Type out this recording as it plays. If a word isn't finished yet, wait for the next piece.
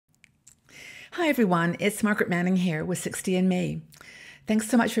Hi everyone, it's Margaret Manning here with 60 and Me. Thanks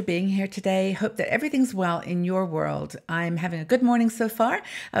so much for being here today. Hope that everything's well in your world. I'm having a good morning so far.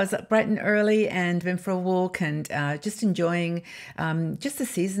 I was up bright and early and went for a walk and just enjoying just the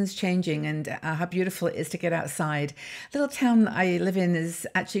seasons changing and how beautiful it is to get outside. The little town I live in is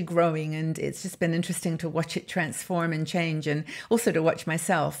actually growing, and it's just been interesting to watch it transform and change, and also to watch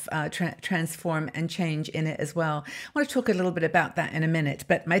myself transform and change in it as well. I want to talk a little bit about that in a minute,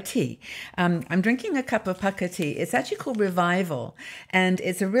 but my tea. I'm drinking a cup of pukka tea. It's actually called Revival. And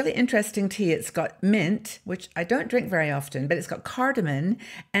it's a really interesting tea. It's got mint, which I don't drink very often, but it's got cardamom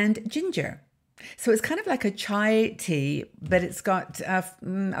and ginger. So it's kind of like a chai tea, but it's got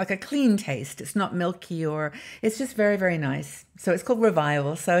like a clean taste. It's not milky, or it's just very, very nice. So it's called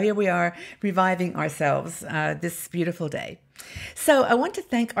Revival. So here we are reviving ourselves this beautiful day. So I want to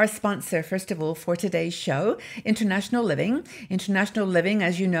thank our sponsor, first of all, for today's show, International Living. International Living,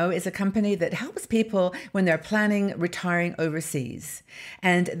 as you know, is a company that helps people when they're planning retiring overseas.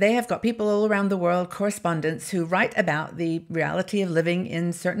 And they have got people all around the world, correspondents, who write about the reality of living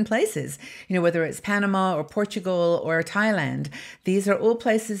in certain places. You know, whether it's Panama or Portugal or Thailand, these are all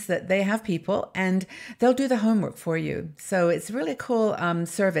places that they have people, and they'll do the homework for you. So it's really a cool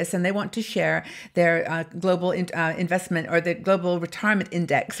service, and they want to share their global investment, or the Global Retirement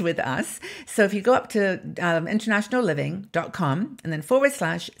Index, with us. So if you go up to internationalliving.com and then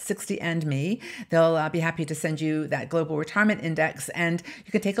 /60andme, they'll be happy to send you that Global Retirement Index, and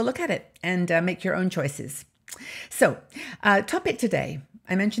you can take a look at it and make your own choices. So topic today,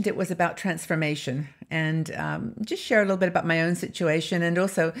 I mentioned it was about transformation, and just share a little bit about my own situation, and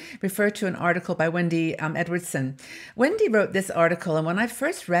also refer to an article by Wendy Edwardson. Wendy wrote this article, and when I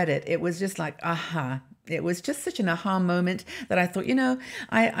first read it, it was just like, aha. It was just such an aha moment that I thought,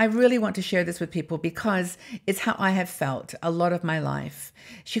 I really want to share this with people, because it's how I have felt a lot of my life.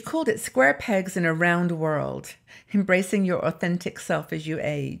 She called it Square Pegs in a Round World, Embracing Your Authentic Self as You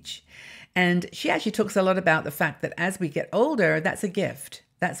Age. And she actually talks a lot about the fact that as we get older, that's a gift.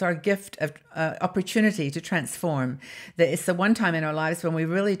 That's our gift of opportunity to transform. That it's the one time in our lives when we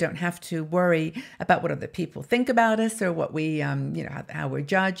really don't have to worry about what other people think about us, or what we, how we're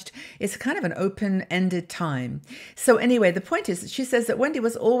judged. It's kind of an open-ended time. So anyway, the point is, she says that Wendy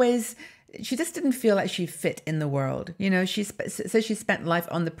was always, she just didn't feel like she fit in the world. She says she spent life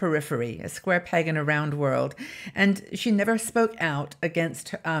on the periphery, a square peg in a round world. And she never spoke out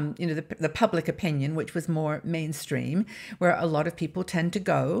against, the public opinion, which was more mainstream, where a lot of people tend to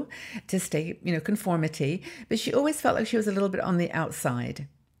go to stay, conformity. But she always felt like she was a little bit on the outside.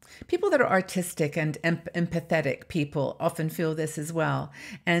 People that are artistic and empathetic people often feel this as well.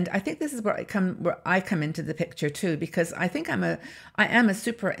 And I think this is where I come into the picture too, because I think I am a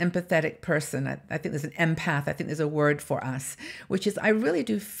super empathetic person. I think there's an empath. I think there's a word for us, which is I really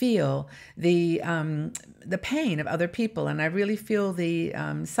do feel the pain of other people, and I really feel the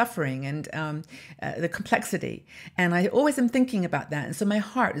suffering and the complexity. And I always am thinking about that. And so my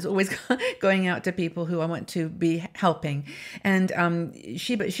heart is always going out to people who I want to be helping. And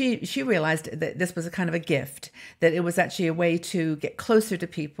she realized that this was a kind of a gift, that it was actually a way to get closer to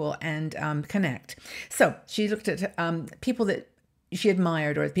people and connect. So she looked at people that she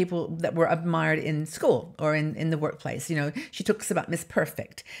admired, or people that were admired in school or in the workplace. She talks about Miss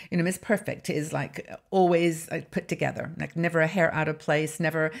Perfect. Miss Perfect is like always put together, like never a hair out of place,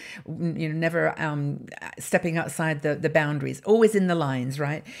 never stepping outside the boundaries, always in the lines,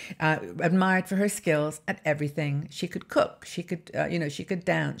 right? Admired for her skills at everything. She could cook, she could, she could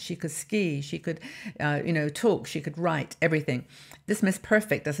dance, she could ski, she could, talk, she could write, everything. This Miss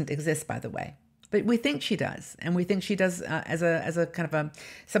Perfect doesn't exist, by the way. But we think she does, and we think she does as a kind of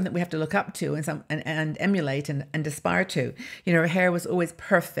something we have to look up to and emulate and aspire to. Her hair was always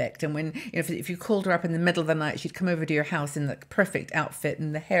perfect, and when if you called her up in the middle of the night, she'd come over to your house in the perfect outfit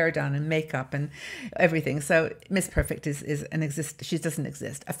and the hair done and makeup and everything. So Miss Perfect is an exist. She doesn't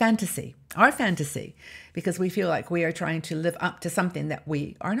exist. A fantasy, our fantasy, because we feel like we are trying to live up to something that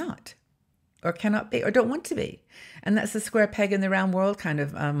we are not, or cannot be, or don't want to be. And that's the square peg in the round world kind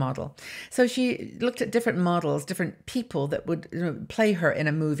of model. So she looked at different models, different people that would play her in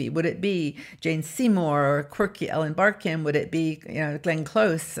a movie. Would it be Jane Seymour or quirky Ellen Barkin? Would it be Glenn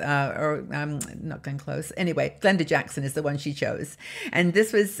Close or not Glenn Close? Anyway, Glenda Jackson is the one she chose. And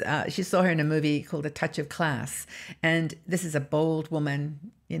this was, she saw her in a movie called A Touch of Class. And this is a bold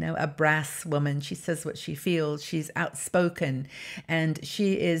woman, a brass woman. She says what she feels. She's outspoken, and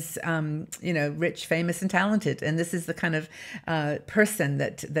she is, rich, famous, and talented. And this is the kind of person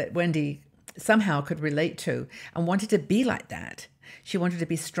that Wendy somehow could relate to and wanted to be like that. She wanted to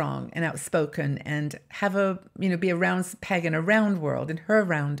be strong and outspoken and have a, be a round peg in a round world, in her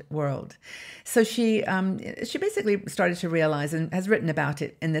round world. So she basically started to realize, and has written about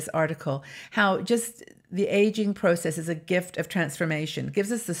it in this article, how just the aging process is a gift of transformation. It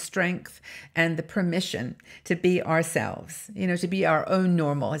gives us the strength and the permission to be ourselves, to be our own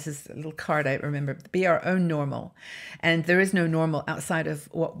normal. This is a little card I remember, be our own normal. And there is no normal outside of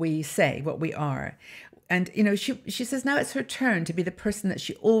what we say, what we are. And, she says now it's her turn to be the person that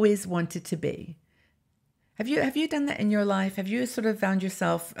she always wanted to be. Have you done that in your life? Have you sort of found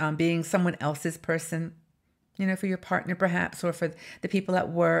yourself being someone else's person? For your partner perhaps, or for the people at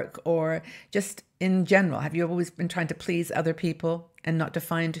work, or just in general? Have you always been trying to please other people and not to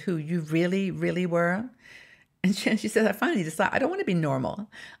find who you really, really were? And she says, I finally decided I don't want to be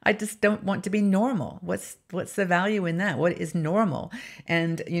normal. I just don't want to be normal. What's the value in that? What is normal?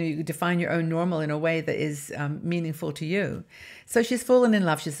 And you define your own normal in a way that is meaningful to you. So she's fallen in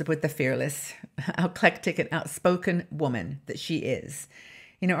love, she said, with the fearless, eclectic, and outspoken woman that she is.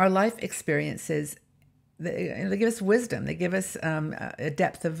 Our life experiences, they give us wisdom. They give us a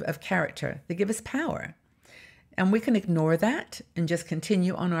depth of character. They give us power. And we can ignore that and just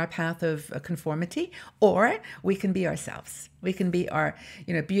continue on our path of conformity, or we can be ourselves. We can be our,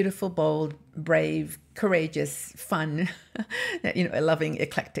 beautiful, bold, brave, courageous, fun, a loving,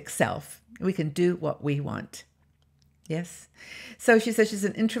 eclectic self. We can do what we want. Yes. So she says she's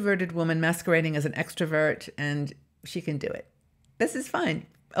an introverted woman masquerading as an extrovert, and she can do it. This is fine.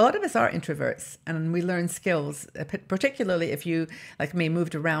 A lot of us are introverts, and we learn skills, particularly if you, like me,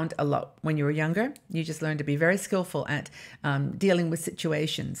 moved around a lot when you were younger. You just learn to be very skillful at dealing with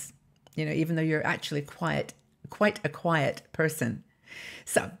situations, even though you're actually quite a quiet person.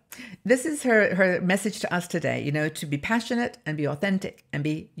 So this is her message to us today, to be passionate and be authentic and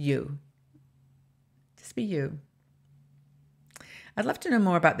be you. Just be you. I'd love to know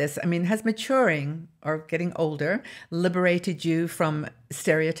more about this. Has maturing or getting older liberated you from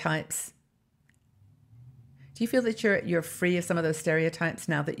stereotypes? Do you feel that you're free of some of those stereotypes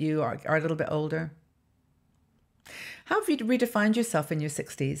now that you are a little bit older? How have you redefined yourself in your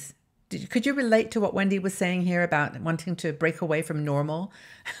 60s? Could you relate to what Wendy was saying here about wanting to break away from normal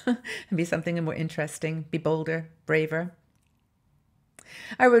and be something more interesting, be bolder, braver?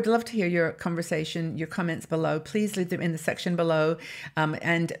 I would love to hear your conversation, your comments below. Please leave them in the section below.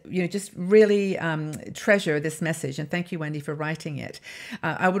 And just really treasure this message. And thank you, Wendy, for writing it.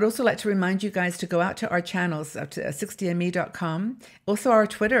 I would also like to remind you guys to go out to our channels, up to 60andme.com. Also our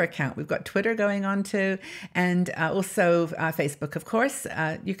Twitter account. We've got Twitter going on too. And also Facebook, of course.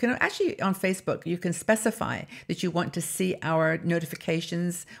 You can actually, on Facebook, you can specify that you want to see our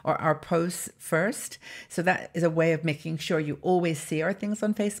notifications or our posts first. So that is a way of making sure you always see our things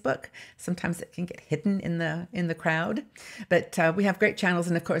on Facebook. Sometimes it can get hidden in the crowd, but we have great channels.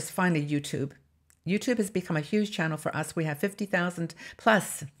 And of course, finally, YouTube. YouTube has become a huge channel for us. We have 50,000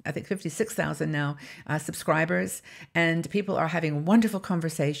 plus, I think 56,000 now, subscribers, and people are having wonderful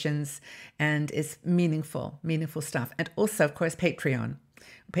conversations, and it's meaningful stuff. And also, of course,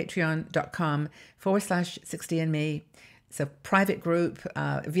 patreon.com/60andme. It's a private group,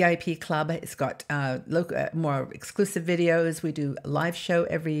 VIP club. It's got more exclusive videos. We do a live show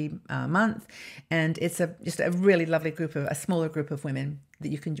every month, and it's just a really lovely group of a smaller group of women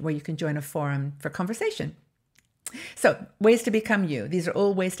that where you can join a forum for conversation. So, ways to become you. These are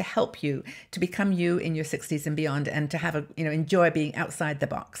all ways to help you to become you in your 60s and beyond, and to have enjoy being outside the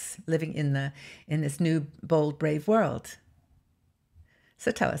box, living in this new, bold, brave world.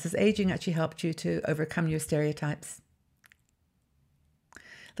 So tell us, has aging actually helped you to overcome your stereotypes?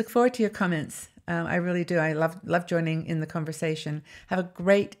 Look forward to your comments. I really do. I love joining in the conversation. Have a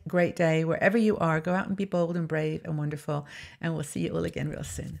great, great day wherever you are. Go out and be bold and brave and wonderful. And we'll see you all again real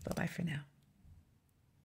soon. Bye-bye for now.